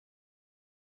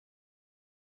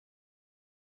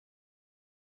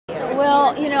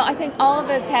Well, you know, I think all of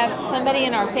us have somebody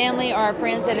in our family or our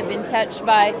friends that have been touched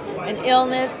by an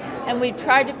illness, and we've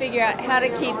tried to figure out how to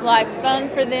keep life fun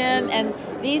for them. And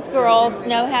these girls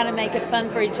know how to make it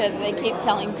fun for each other. They keep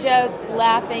telling jokes,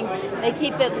 laughing. They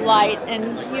keep it light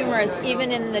and humorous,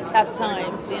 even in the tough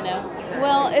times, you know.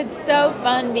 Well, it's so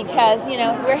fun because, you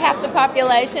know, we're half the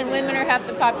population, women are half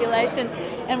the population,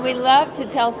 and we love to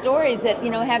tell stories that,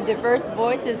 you know, have diverse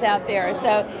voices out there.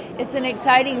 So it's an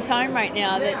exciting time right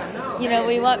now that, you know,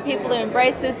 we want people to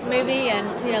embrace this movie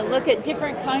and, you know, look at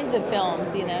different kinds of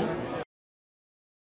films, you know.